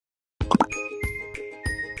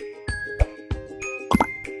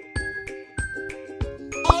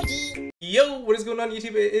Yo, what is going on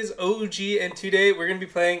YouTube? It is OG, and today we're going to be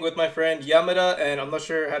playing with my friend Yamada, and I'm not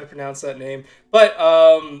sure how to pronounce that name, but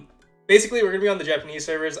basically we're going to be on the Japanese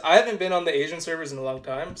servers. I haven't been on the Asian servers in a long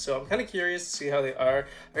time, so I'm kind of curious to see how they are.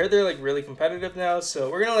 I heard they're like really competitive now, so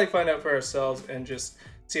we're going to like find out for ourselves and just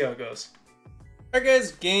see how it goes. Alright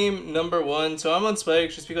guys, game number 1. So I'm on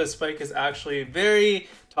Spike just because Spike is actually very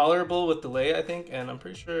tolerable with delay, I think, and I'm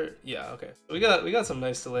pretty sure, yeah, okay. So we got some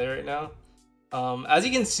nice delay right now. As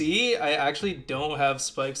you can see, I actually don't have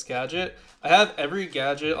Spike's gadget. I have every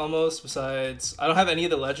gadget almost besides, I don't have any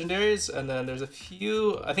of the legendaries, and then there's a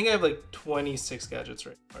few, I think I have like 26 gadgets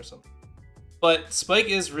right now or something. But Spike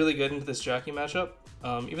is really good into this Jackie matchup,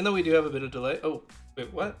 even though we do have a bit of delay. Oh,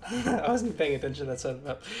 wait, what? I wasn't paying attention to that side of the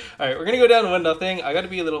map. Alright, we're gonna go down 1-0. I gotta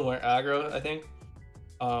be a little more aggro, I think.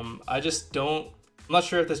 I just don't, I'm not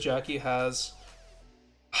sure if this Jackie has,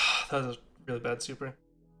 that was a really bad super.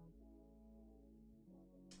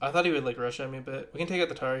 I thought he would like rush at me a bit. We can take out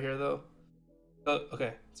the tower here though. Oh,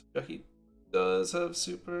 okay. So Jackie does have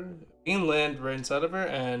super. We can land right inside of her,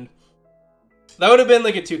 and that would have been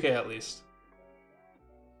like a 2k at least.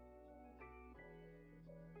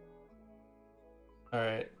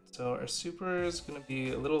 Alright, so our super is gonna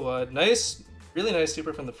be a little wide. Nice, really nice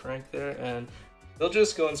super from the Frank there, and they'll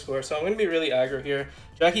just go and score. So I'm gonna be really aggro here.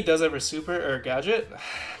 Jackie does have her super or gadget.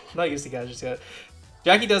 I'm not used to gadgets yet.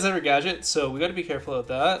 Jackie does have her gadget, so we gotta be careful of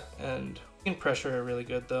that, and we can pressure her really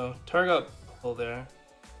good though. Target pull there.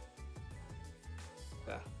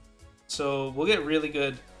 Yeah. So we'll get really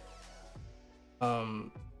good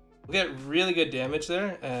damage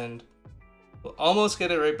there, and we'll almost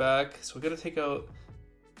get it right back. So we gotta take out.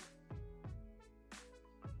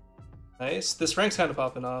 Nice. This Frank's kind of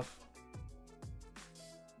popping off.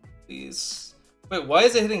 Please. Wait, why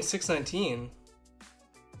is it hitting 619?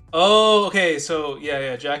 Oh, okay, so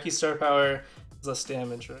yeah, Jackie's star power is less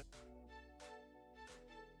damage, right?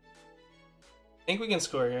 I think we can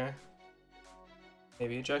score here.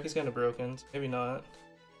 Maybe. Jackie's kind of broken, so maybe not.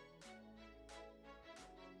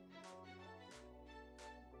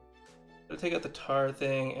 I'll take out the tar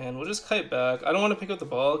thing, and we'll just kite back. I don't want to pick up the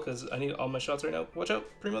ball, because I need all my shots right now. Watch out,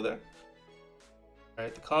 Primo there.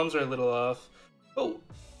 Alright, the comms are a little off. Oh!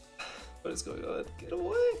 What is going on? Get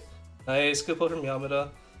away! Nice, good pull from Yamada.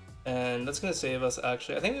 And that's going to save us,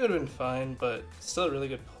 actually. I think it would have been fine, but still a really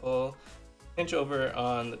good pull. Pinch over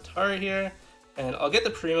on the Tara here, and I'll get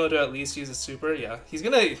the Primo to at least use a super. Yeah, he's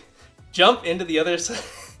going to jump into the other side.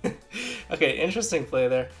 Okay, interesting play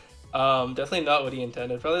there. Definitely not what he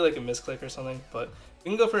intended. Probably like a misclick or something, but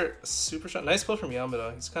we can go for a super shot. Nice pull from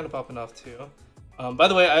Yamada. He's kind of popping off too. By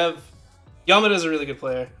the way, Yamada is a really good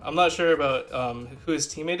player. I'm not sure about who his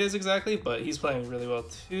teammate is exactly, but he's playing really well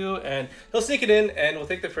too. And he'll sneak it in, and we'll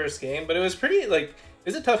take the first game. But it was pretty, like, it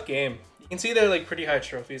was a tough game. You can see they're like pretty high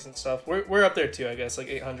trophies and stuff. We're up there too, I guess, like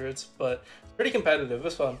 800s. But it's pretty competitive. It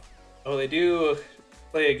was fun. Oh, they do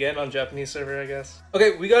play again on Japanese server, I guess.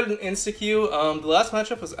 Okay, we got an insta-queue. The last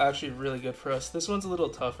matchup was actually really good for us. This one's a little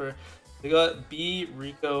tougher. We got B,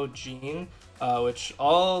 Rico, Jean, which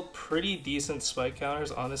all pretty decent spike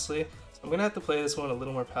counters, honestly. I'm gonna have to play this one a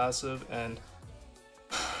little more passive, and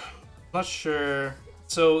I'm not sure.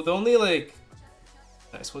 So the only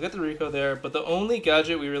nice, we'll get the Rico there, but the only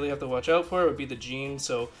gadget we really have to watch out for would be the Jean.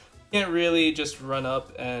 So we can't really just run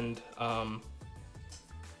up and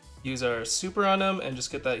use our super on him and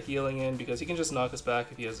just get that healing in, because he can just knock us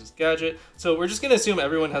back if he has his gadget. So we're just gonna assume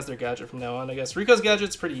everyone has their gadget from now on, I guess. Rico's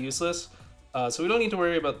gadget's pretty useless, so we don't need to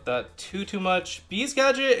worry about that too much. B's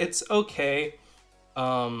gadget, it's okay.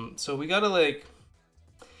 So we gotta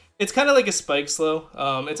it's kind of like a spike slow.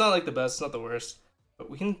 It's not like the best, it's not the worst, but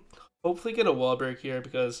we can hopefully get a wall break here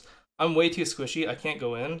because I'm way too squishy. I can't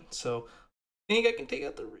go in, so I think I can take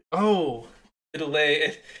out the the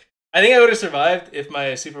delay. I think I would have survived if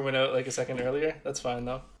my super went out like a second earlier. That's fine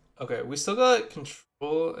though. Okay, we still got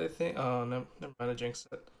control, I think. Oh, no, never mind, I jinxed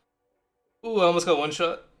it. Ooh, I almost got one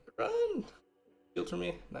shot. Run! Shield for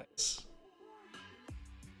me. Nice.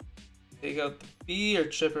 Take out the B or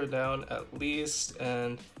chip her down at least,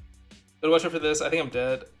 and gotta watch out for this. I think I'm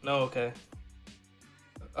dead. No, okay.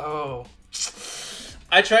 Oh.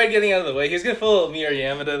 I tried getting out of the way. He's gonna follow me or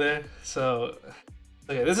Yamada there. So,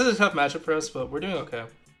 okay, this is a tough matchup for us, but we're doing okay.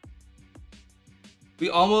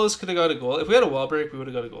 We almost could have got a goal. If we had a wall break, we would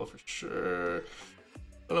have got a goal for sure.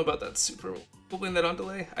 Don't know about that super. We'll win that on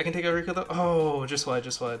delay. I can take out Rico though. Oh, just wide,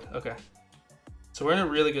 just wide. Okay. So we're in a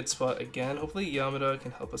really good spot again. Hopefully Yamada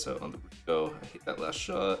can help us out on the Rico. I hate that last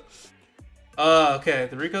shot. Okay,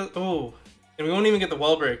 the Rico. Oh, and we won't even get the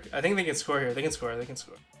wall break. I think they can score here. They can score. They can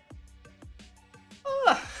score.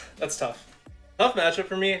 That's tough. Tough matchup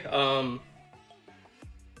for me.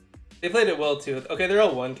 They played it well too. Okay, they're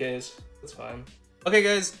all 1Ks. That's fine. Okay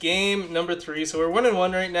guys, game number 3. So we're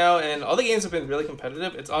 1-1 right now, and all the games have been really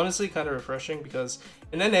competitive. It's honestly kind of refreshing because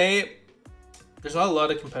in NA, there's not a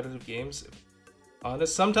lot of competitive games.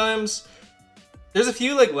 Honest, sometimes there's a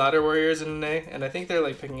few like ladder warriors in NA, and I think they're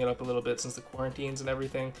like picking it up a little bit since the quarantines and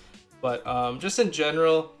everything. But just in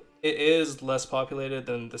general, it is less populated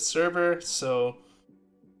than the server, so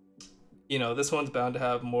you know this one's bound to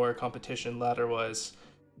have more competition ladder-wise.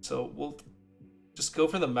 So we'll just go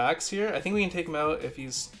for the max here. I think we can take him out if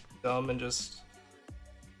he's dumb and just...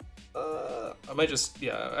 I might just...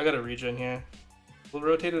 Yeah, I got a regen here. We'll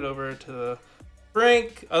rotate it over to the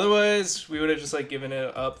Frank. Otherwise, we would have just like given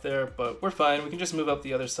it up there, but we're fine. We can just move up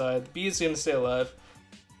the other side. The B is going to stay alive.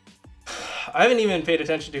 I haven't even paid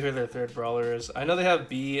attention to who their third brawler is. I know they have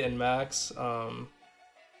B and Max.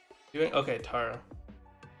 Okay, Tara.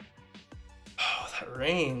 Oh, that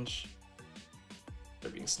range.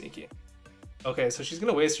 They're being sneaky. Okay, so she's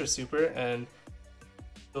gonna waste her super, and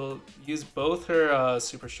she'll use both her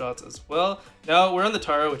super shots as well. Now we're on the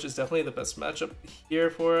Tara, which is definitely the best matchup here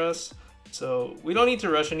for us. So we don't need to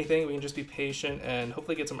rush anything. We can just be patient and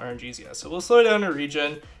hopefully get some RNGs. Yeah, so we'll slow down her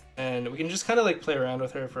regen, and we can just kind of like play around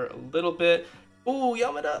with her for a little bit. Oh,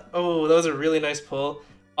 Yamada! Oh, that was a really nice pull.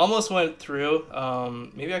 Almost went through.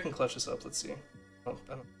 Maybe I can clutch this up. Let's see. Oh,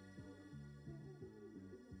 I don't.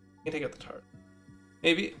 I can take out the Tara.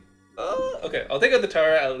 Maybe. Okay, I'll take out the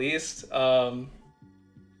Tara at least.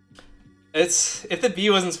 It's if the B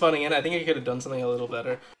wasn't spawning in, I think I could have done something a little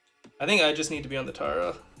better. I think I just need to be on the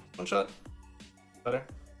Tara. One shot. Better.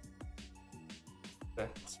 Okay,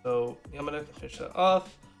 so I'm gonna finish that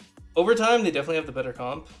off. Overtime, they definitely have the better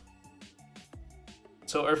comp.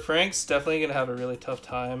 So our Frank's definitely gonna have a really tough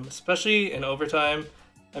time, especially in overtime.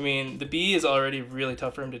 I mean, the B is already really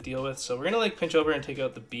tough for him to deal with, so we're gonna like pinch over and take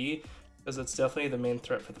out the B, because it's definitely the main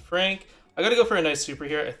threat for the Frank. I gotta go for a nice super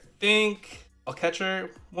here. I think I'll catch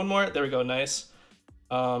her one more. There we go, nice.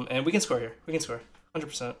 And we can score here. We can score,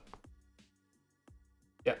 100%.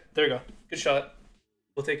 Yeah, there we go. Good shot.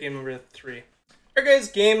 We'll take game number 3. Alright guys,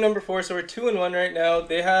 game number 4. So we're 2-1 right now.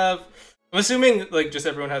 They have, I'm assuming like just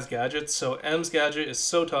everyone has gadgets. So M's gadget is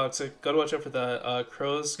so toxic. Gotta watch out for that.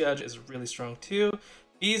 Crow's gadget is really strong too.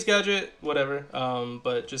 B's gadget, whatever.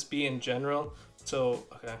 But just B in general. So,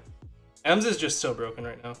 okay. M's is just so broken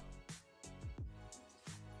right now.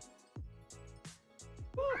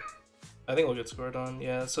 I think we'll get scored on.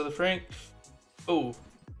 Yeah, so the Frank... Oh.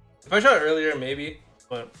 If I shot earlier, maybe.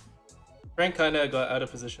 But Frank kind of got out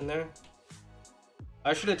of position there.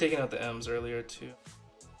 I should have taken out the M's earlier too.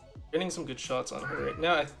 Getting some good shots on her right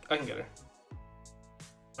now. I can get her.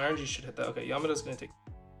 My RNG should hit that. Okay, Yamada's gonna take...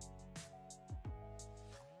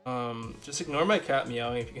 Just ignore my cat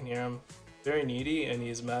meowing if you can hear him. Very needy, and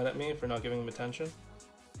he's mad at me for not giving him attention.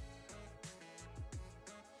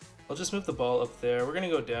 I'll just move the ball up there. We're gonna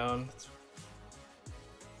go down.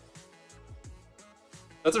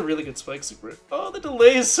 That's a really good spike super. Oh, the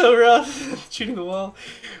delay is so rough. Shooting the wall.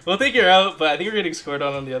 We'll take her out, but I think we're getting scored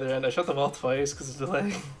on the other end. I shot the ball twice because of the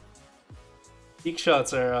delay. Peak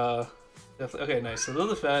shots are definitely... Okay, nice. So they'll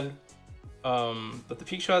defend. But the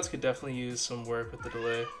peak shots could definitely use some work with the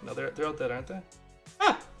delay. No, they're all dead, aren't they?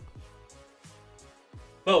 Ah!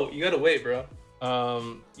 Oh, you gotta wait, bro.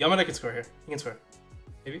 Yamada can score here. He can score.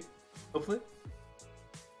 Maybe? Hopefully?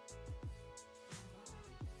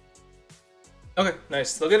 Okay,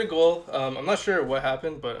 nice. They'll get a goal. I'm not sure what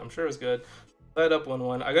happened, but I'm sure it was good. Tied up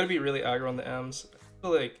 1-1. I gotta be really aggro on the M's. I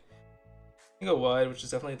feel like I can go wide, which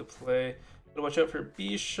is definitely the play. Gotta watch out for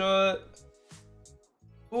B shot.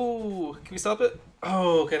 Ooh, can we stop it?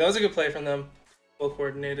 Oh, okay, that was a good play from them. Well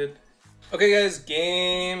coordinated. Okay, guys,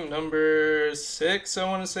 game number 6. I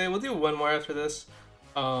want to say we'll do one more after this.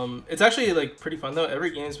 It's actually like pretty fun though.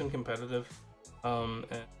 Every game's been competitive. And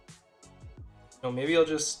you know, maybe I'll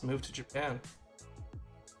just move to Japan.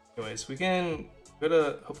 Anyways, we can go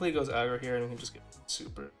to, hopefully it goes aggro here and we can just get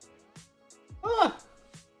super. Ah! I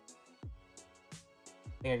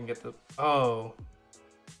think I can get the, oh.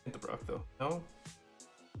 Get the Brock though, no?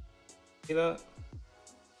 See that?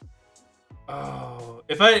 Oh,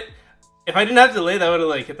 if I didn't have delay, that would have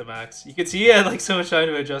like hit the max. You could see I had like so much time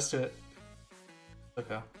to adjust to it.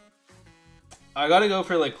 Okay. I gotta go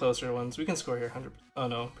for like closer ones. We can score here, 100%. Oh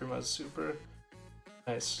no, Prima's super.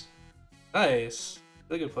 Nice. Nice.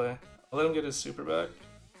 Really good play. I'll let him get his super back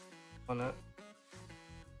on that.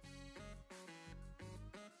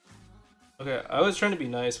 Okay, I was trying to be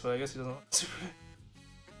nice, but I guess he doesn't want super.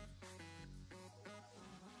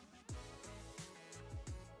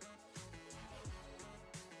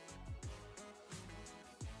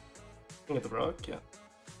 Get the Brock, yeah.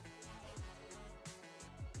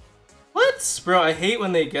 What? Bro, I hate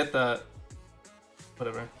when they get that.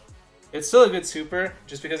 Whatever. It's still a good super,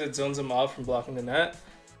 just because it zones them off from blocking the net.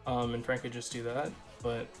 And Frank could just do that.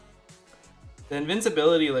 But the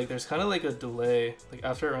invincibility, like, there's kind of like a delay. Like,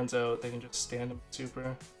 after it runs out, they can just stand him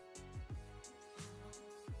super.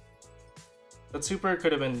 That super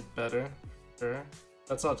could have been better. Sure.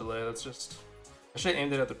 That's not delay, that's just... I should have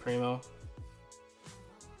aimed it at the Primo.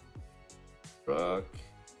 Rock.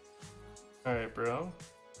 Alright, bro.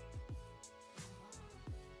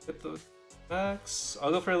 Get the max.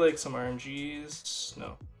 I'll go for like some RNGs.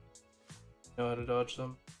 No. Know how to dodge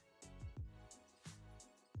them.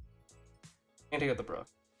 Can't take out the Brock.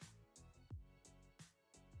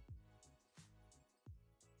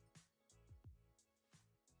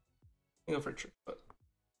 Go for a trick, but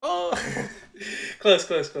oh, close.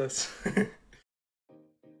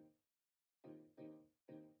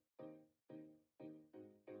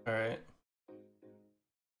 All right,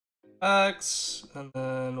 Max, and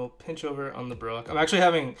then we'll pinch over on the Brock. I'm actually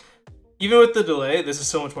having, even with the delay, this is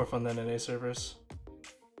so much more fun than NA servers.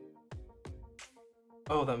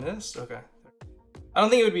 Oh, that missed. Okay, I don't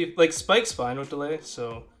think it would be like Spike's fine with delay,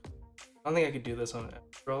 so I don't think I could do this on an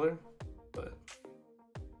brawler, but.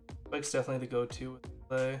 Spike's definitely the go-to with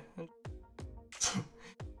play.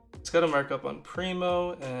 It's got to mark up on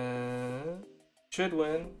Primo and should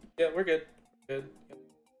win. Yeah, we're good. Good.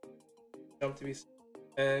 Jump to be,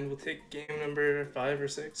 and we'll take game number 5 or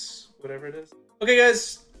 6, whatever it is. Okay,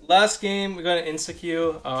 guys, last game we got an insta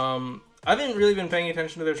queue. I haven't really been paying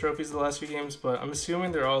attention to their trophies the last few games, but I'm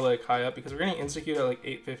assuming they're all like high up because we're getting insta queued at like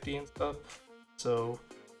 850 and stuff. So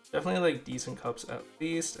definitely like decent cups at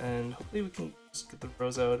least, and hopefully we can just get the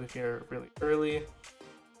Rose out of here really early.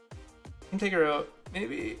 We can take her out,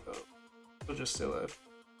 maybe. Oh, we'll just stay alive.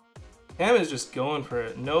 Cam is just going for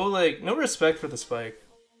it. No respect for the Spike.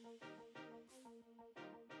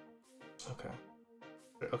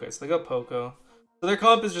 Okay, so they got Poco. So their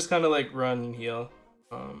comp is just kind of like run and heal.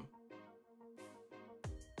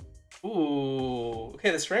 Ooh,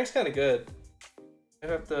 okay, this rank's kind of good. I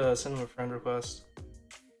have to send him a friend request.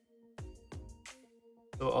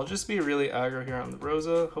 So I'll just be really aggro here on the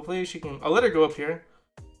Rosa. Hopefully she can... I'll let her go up here.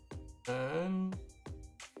 And...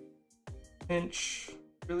 pinch.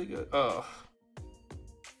 Really good. Oh.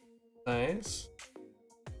 Nice.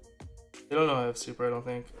 They don't know I have super, I don't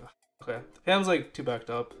think. Okay. The Pam's like too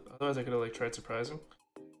backed up. Otherwise I could have like tried surprising.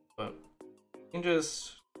 But you can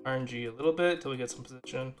just RNG a little bit till we get some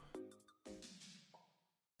position.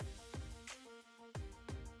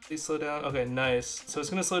 Please slow down. Okay, nice. So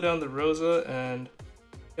it's gonna slow down the Rosa and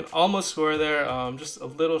can almost score there, just a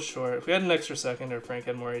little short. If we had an extra second or Frank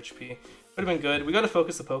had more HP, would have been good. We got to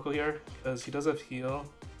focus the Poco here because he does have heal.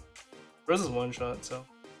 Rose is one shot, so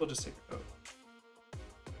we'll just take it out.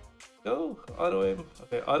 Go auto aim.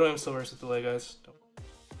 Okay, auto aim still works with delay, guys. Don't...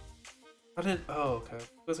 How did? Oh, okay.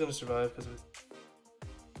 He was gonna survive because we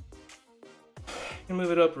can move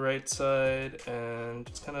it up right side and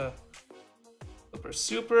just kind of flip our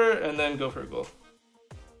super and then go for a goal.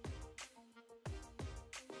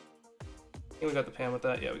 I think we got the Pam with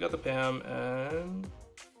that. Yeah, we got the Pam and...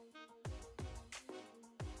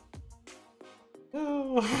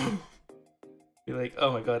 No! Be like,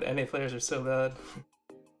 oh my god, NA players are so bad.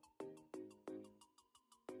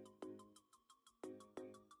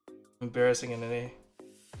 Embarrassing in NA.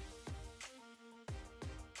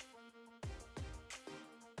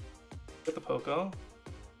 Get the Poco.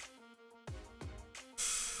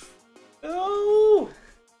 No!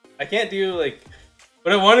 I can't do like...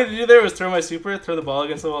 What I wanted to do there was throw my super, throw the ball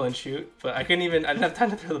against the wall and shoot, but I couldn't even, I didn't have time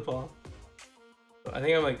to throw the ball. So I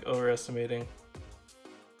think I'm like overestimating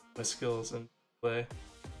my skills and play.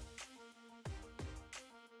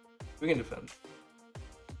 We can defend.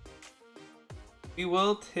 We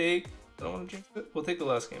will take, I don't want to jinx it, we'll take the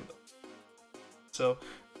last game though. So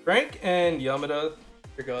Frank and Yamada,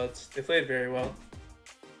 they're gods. They played very well.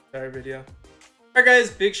 Entire video. Alright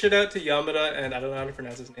guys, big shout out to Yamada, and I don't know how to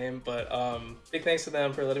pronounce his name, but big thanks to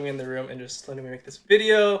them for letting me in the room and just letting me make this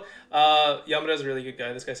video. Yamada's a really good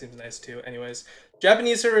guy. This guy seems nice too. Anyways,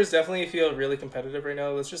 Japanese servers definitely feel really competitive right now.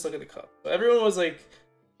 Let's just look at the cup. So everyone was like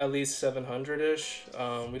at least 700-ish.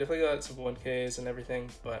 We definitely got some 1Ks and everything,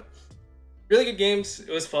 but really good games.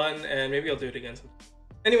 It was fun, and maybe I'll do it again sometime.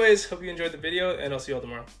 Anyways, hope you enjoyed the video, and I'll see you all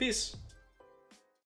tomorrow. Peace!